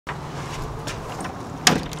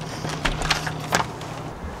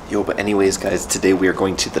Yo, but anyways, guys, today we are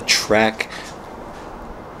going to the track.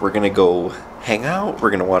 We're gonna go hang out.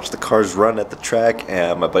 We're gonna watch the cars run at the track,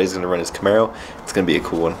 and my buddy's gonna run his Camaro. It's gonna be a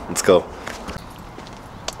cool one. Let's go.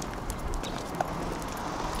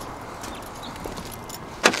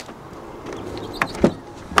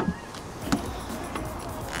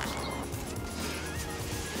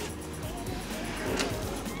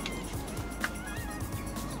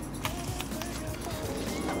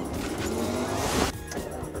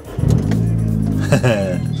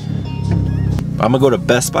 I'm gonna go to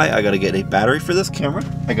Best Buy. I gotta get a battery for this camera.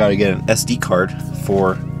 I gotta get an SD card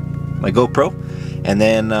for my GoPro, and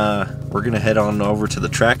then we're gonna head on over to the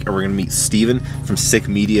track, and we're gonna meet Steven from Sick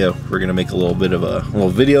Media. We're gonna make a little bit of a little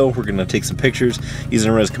video. We're gonna take some pictures. He's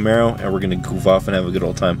gonna run his Camaro, and we're gonna goof off and have a good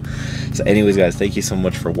old time. So, anyways, guys, thank you so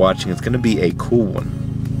much for watching. It's gonna be a cool one.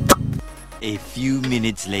 A few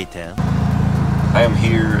minutes later. I am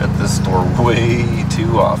here at this store way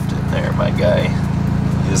too often. There, my guy.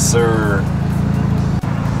 Yes, sir.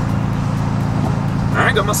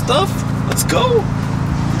 Alright, got my stuff. Let's go.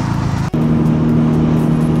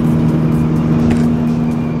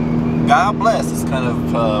 God bless. It's kind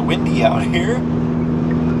of windy out here.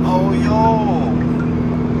 Oh, yo.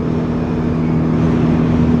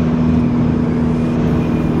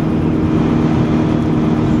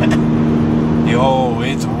 Yo,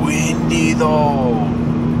 it's windy though.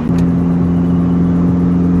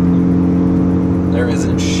 There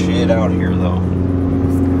isn't shit out here though.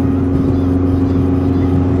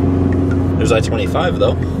 There's I-25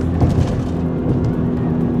 though.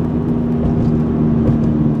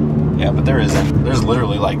 Yeah, but there isn't. There's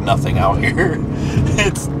literally like nothing out here.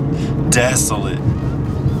 It's desolate.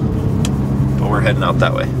 But we're heading out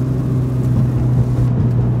that way.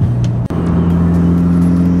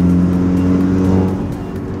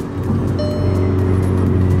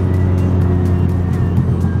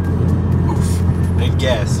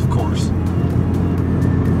 Gas, of course.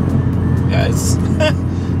 Yeah,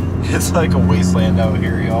 it's like a wasteland out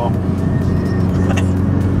here, y'all.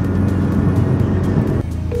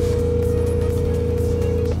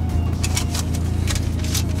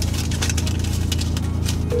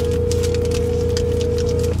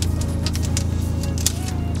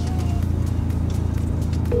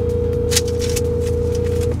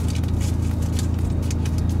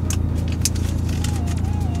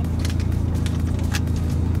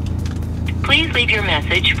 Please leave your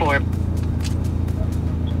message for...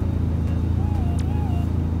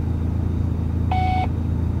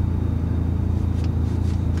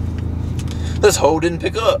 This hoe didn't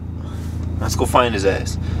pick up. Let's go find his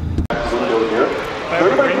ass. If I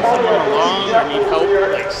ever bring someone along or need help,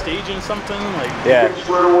 like staging something, like... Yeah,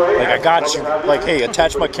 like I got you. Like, hey,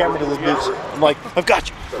 attach my camera to this bitch. I'm like, I've got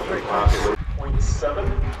you. 0.7.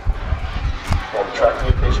 All the track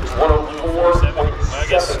communications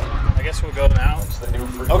 104.7. I guess we'll go now.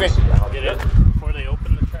 Okay. Get it before they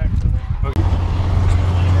open the track. Okay.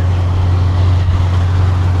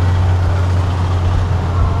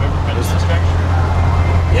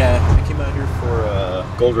 Yeah, I came out here for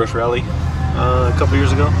Gold Rush Rally a couple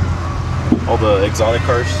years ago. All the exotic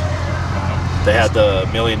cars. They had the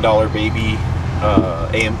 $1 Million Baby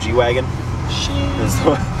AMG wagon.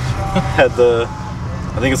 So, had the,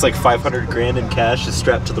 I think it's like 500 grand in cash just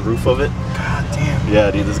strapped to the roof of it. God damn. Yeah,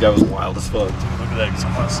 dude, this guy was wild as fuck. Look at that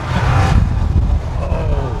exhaust.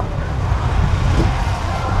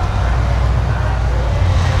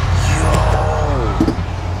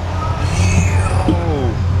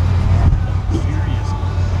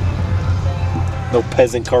 No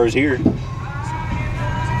peasant cars here.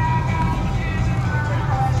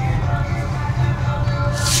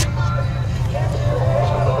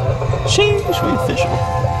 Sheesh, we official.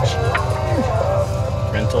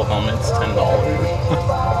 Rental helmets, $10.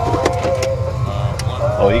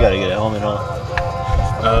 Oh, you gotta get a helmet on.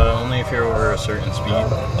 Only if you're over a certain speed.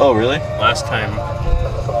 Oh, really? Last time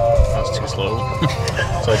I was too slow,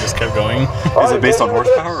 so I just kept going. Is it based on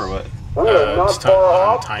horsepower or what? Just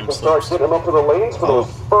on time slips. Getting up to the lanes for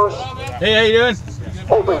those first Hey, how you doing?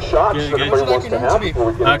 open shots that everybody wants to have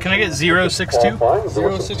before we get Can I get 062? There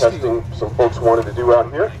was some testing some folks wanted to do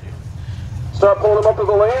out here. Start pulling them up to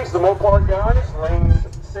the lanes. The Mopar guys, lanes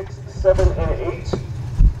 6, 7, and 8.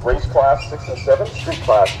 Race class 6 and 7, street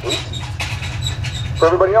class 8. For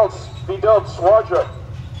everybody else, B-Dub, Swadra,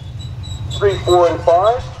 3, 4, and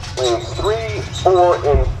 5. Lanes 3, 4,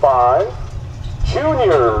 and 5.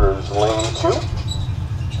 Juniors, lane 2.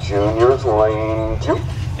 Juniors, lane 2.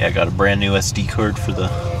 Yeah, I got a brand new SD card for the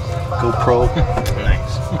GoPro.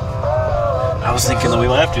 Nice. I was thinking that we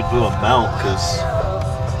might have to do a mount because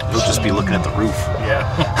you'll just be looking at the roof. Yeah.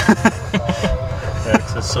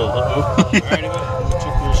 Exit. That's so low. Alright, anyway,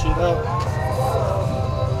 check this shit out.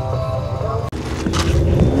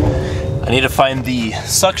 I need to find the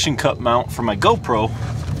suction cup mount for my GoPro.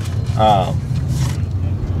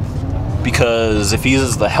 Because if he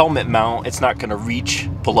uses the helmet mount, it's not going to reach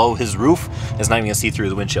below his roof. It's not even going to see through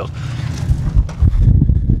the windshield.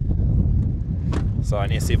 So I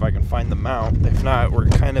need to see if I can find the mount. If not, we're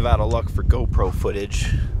kind of out of luck for GoPro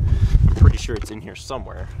footage. I'm pretty sure it's in here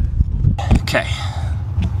somewhere. Okay,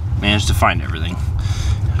 managed to find everything.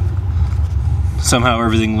 Somehow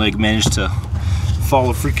everything like managed to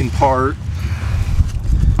fall freaking apart.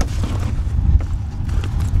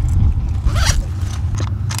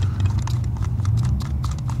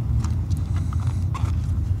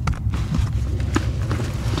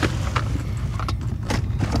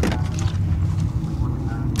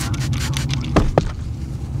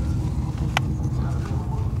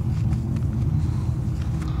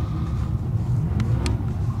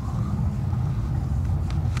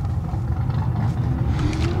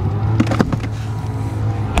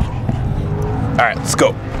 Alright, let's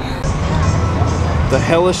go. The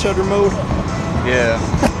hell is shutter mode? Yeah.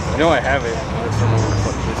 I know I have it. I just don't know where the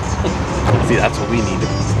fuck it is. See, that's what we need. A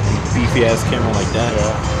beefy ass camera like that.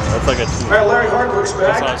 Yeah. That's like a 2. Alright, Larry Hardwick's back.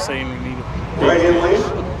 That's what I was saying we need a Right in lane.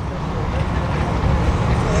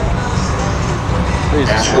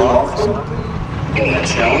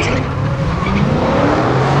 Challenger.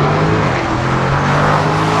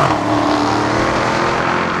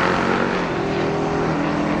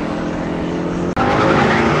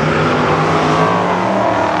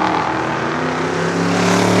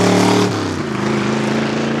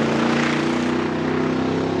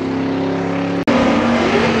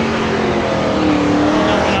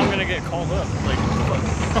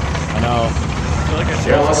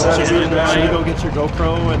 Should we go get your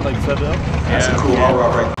GoPro and like set it up? That's a cool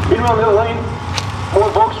rubber. Meanwhile, in the lane,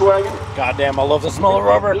 Ford Volkswagen. Goddamn, I love the smell of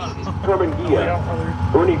rubber. Herman Gia.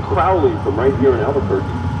 Bernie Crowley from right here in Albuquerque.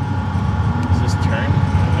 Is this turn?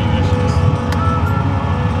 Maybe I should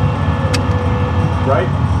Right?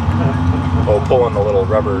 Oh, pull on the little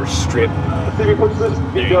rubber strip. Let's see if he puts this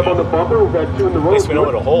big up on the bumper. We've got 2 in the road. At least we know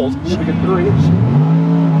it'll hold. Should we get 3?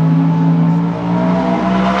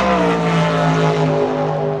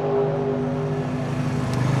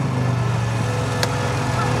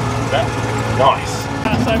 Nice.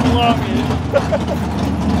 pass time along.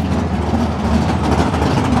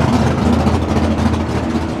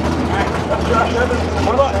 Josh Evans,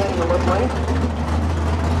 what about in the left lane?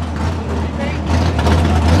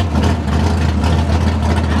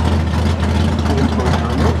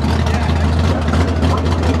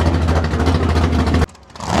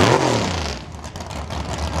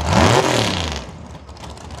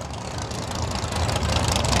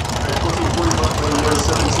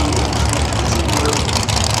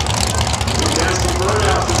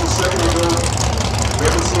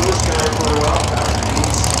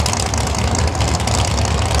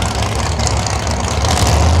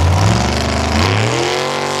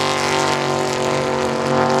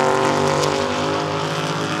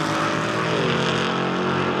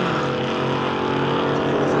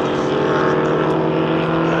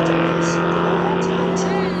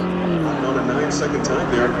 Second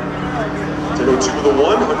time there. 10:02 with a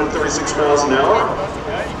 136 miles an hour.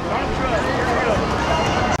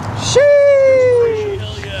 Sheesh!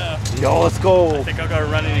 Hell yeah. Yo, let's go. I think I gotta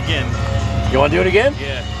run it again. You want to do it again?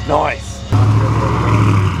 Yeah. Nice.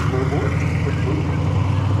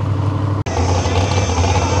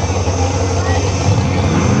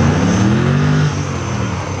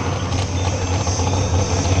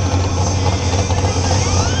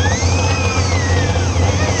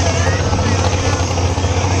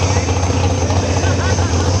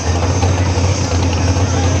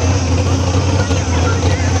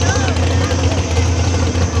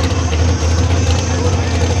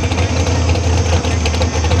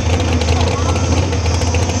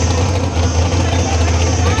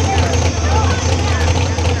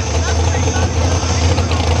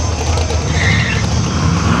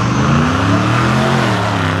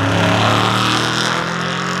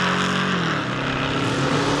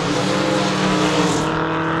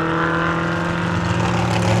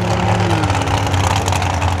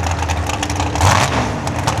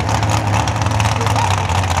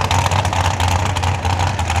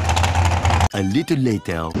 A little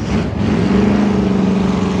later.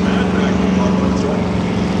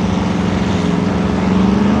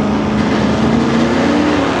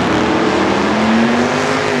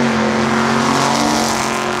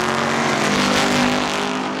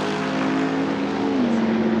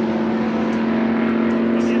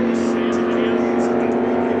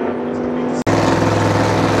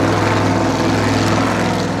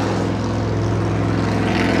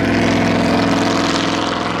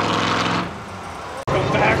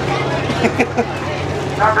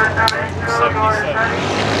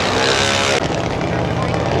 77.